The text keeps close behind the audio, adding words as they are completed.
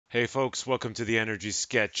Hey folks, welcome to the Energy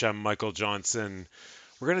Sketch. I'm Michael Johnson.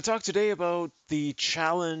 We're going to talk today about the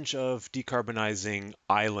challenge of decarbonizing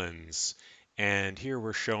islands. And here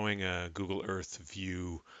we're showing a Google Earth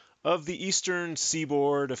view of the eastern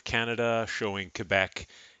seaboard of Canada, showing Quebec.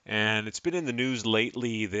 And it's been in the news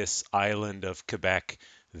lately, this island of Quebec,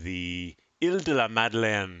 the Ile de la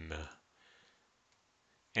Madeleine.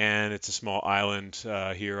 And it's a small island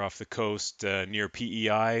here off the coast near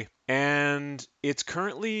PEI. And it's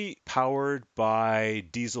currently powered by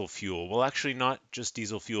diesel fuel. Well, actually, not just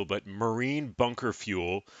diesel fuel, but marine bunker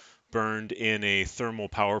fuel burned in a thermal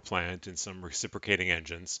power plant in some reciprocating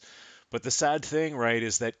engines. But the sad thing, right,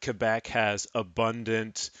 is that Quebec has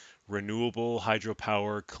abundant renewable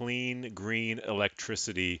hydropower, clean, green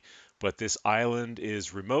electricity. But this island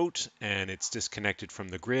is remote and it's disconnected from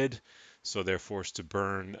the grid, so they're forced to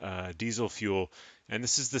burn diesel fuel. And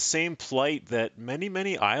this is the same plight that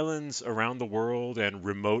many islands around the world and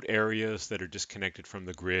remote areas that are disconnected from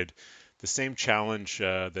the grid, the same challenge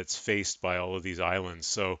that's faced by all of these islands.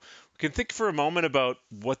 So we can think for a moment about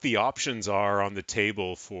what the options are on the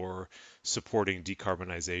table for supporting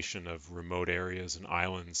decarbonization of remote areas and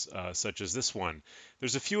islands, such as this one.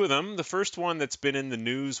 There's a few of them. The first one that's been in the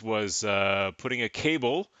news was putting a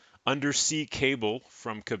cable, undersea cable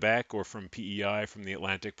from Quebec or from PEI, from the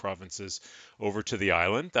Atlantic provinces, over to the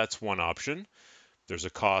island. That's one option. There's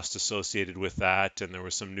a cost associated with that, and there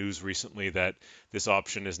was some news recently that this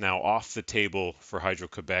option is now off the table for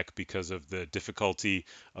Hydro-Quebec because of the difficulty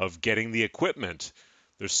of getting the equipment.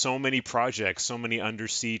 There's so many projects, so many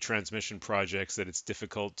undersea transmission projects, that it's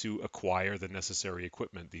difficult to acquire the necessary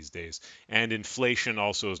equipment these days. And inflation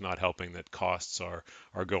also is not helping, that costs are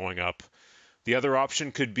going up. The other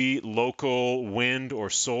option could be local wind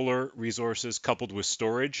or solar resources coupled with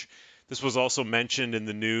storage. This was also mentioned in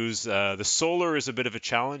the news. The solar is a bit of a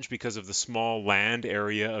challenge because of the small land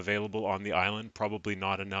area available on the island, probably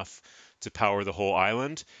not enough to power the whole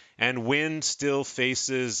island. And wind still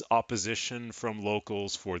faces opposition from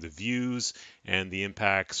locals for the views and the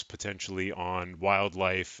impacts potentially on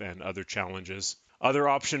wildlife and other challenges. Other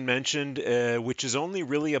option mentioned, which is only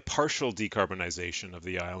really a partial decarbonization of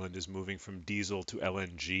the island, is moving from diesel to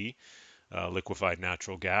LNG, liquefied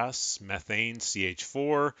natural gas, methane,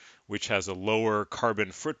 CH4, which has a lower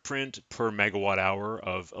carbon footprint per megawatt hour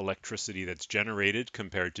of electricity that's generated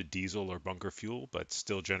compared to diesel or bunker fuel, but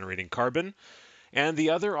still generating carbon. And the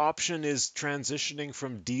other option is transitioning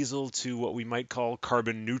from diesel to what we might call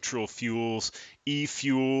carbon neutral fuels,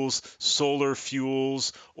 e-fuels, solar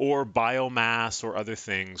fuels, or biomass or other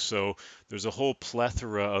things. So there's a whole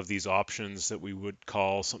plethora of these options that we would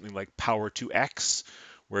call something like power to X,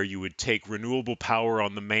 where you would take renewable power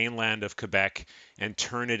on the mainland of Quebec and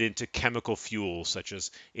turn it into chemical fuels such as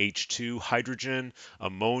H2, hydrogen,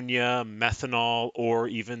 ammonia, methanol, or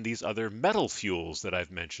even these other metal fuels that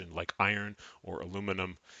I've mentioned, like iron or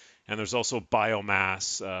aluminum. And there's also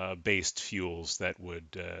biomass based fuels that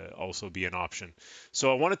would also be an option.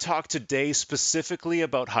 So I want to talk today specifically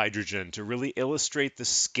about hydrogen to really illustrate the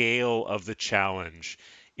scale of the challenge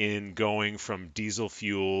in going from diesel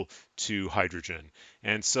fuel to hydrogen.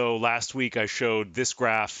 And so last week I showed this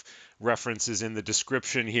graph, references in the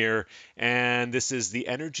description here, and this is the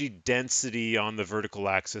energy density on the vertical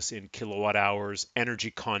axis in kilowatt hours, energy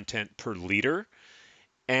content per liter.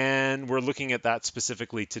 And we're looking at that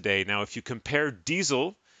specifically today. Now, if you compare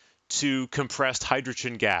diesel to compressed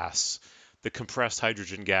hydrogen gas, the compressed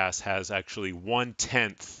hydrogen gas has actually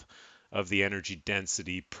 1/10 of the energy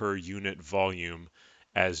density per unit volume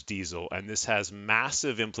as diesel. And this has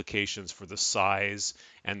massive implications for the size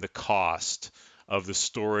and the cost of the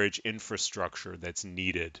storage infrastructure that's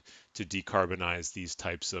needed to decarbonize these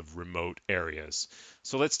types of remote areas.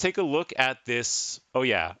 So let's take a look at this. Oh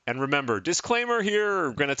yeah, and remember, disclaimer here,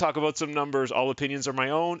 we're going to talk about some numbers. All opinions are my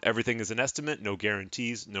own. Everything is an estimate, no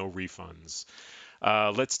guarantees, no refunds.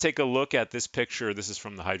 Let's take a look at this picture. This is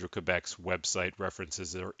from the Hydro-Quebec's website.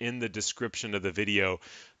 References are in the description of the video.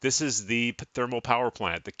 This is the thermal power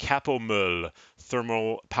plant, the Capomul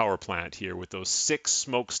thermal power plant here with those 6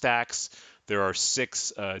 smokestacks. There are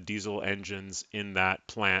 6 diesel engines in that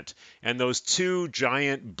plant. And those 2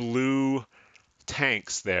 giant blue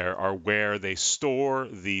tanks there are where they store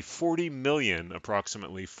the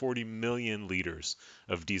approximately 40 million liters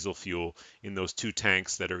of diesel fuel in those 2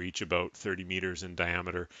 tanks that are each about 30 meters in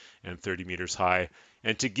diameter and 30 meters high.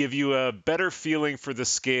 And to give you a better feeling for the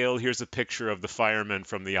scale, here's a picture of the firemen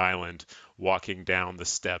from the island walking down the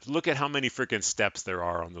steps. Look at how many freaking steps there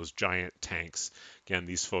are on those giant tanks. Again,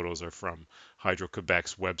 these photos are from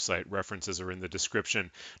Hydro-Quebec's website. References are in the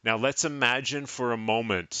description. Now let's imagine for a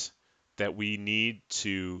moment that we need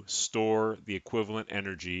to store the equivalent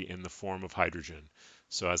energy in the form of hydrogen.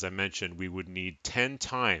 So as I mentioned, we would need 10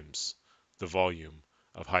 times the volume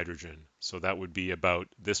of hydrogen. So that would be about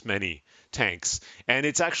this many tanks. And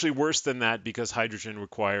it's actually worse than that because hydrogen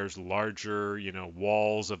requires larger,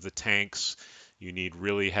 walls of the tanks. You need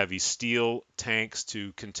really heavy steel tanks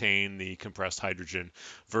to contain the compressed hydrogen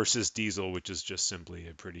versus diesel, which is just simply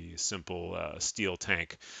a pretty simple steel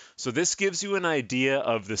tank. So this gives you an idea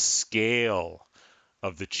of the scale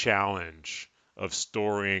of the challenge of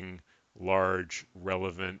storing large,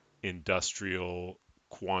 relevant industrial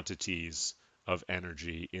quantities of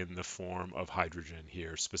energy in the form of hydrogen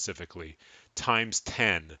here specifically, times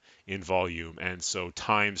 10 in volume, and so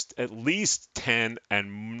times at least 10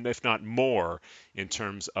 and if not more in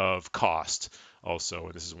terms of cost also.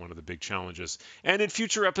 And this is one of the big challenges. And in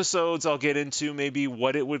future episodes, I'll get into maybe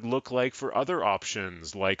what it would look like for other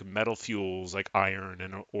options like metal fuels like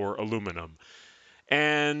iron or aluminum.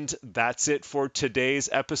 And that's it for today's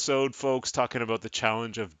episode, folks, talking about the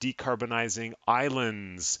challenge of decarbonizing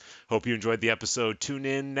islands. Hope you enjoyed the episode. Tune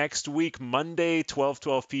in next week, Monday,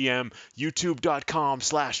 12 p.m.,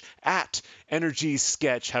 youtube.com/@energy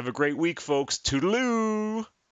sketch. Have a great week, folks. Toodaloo!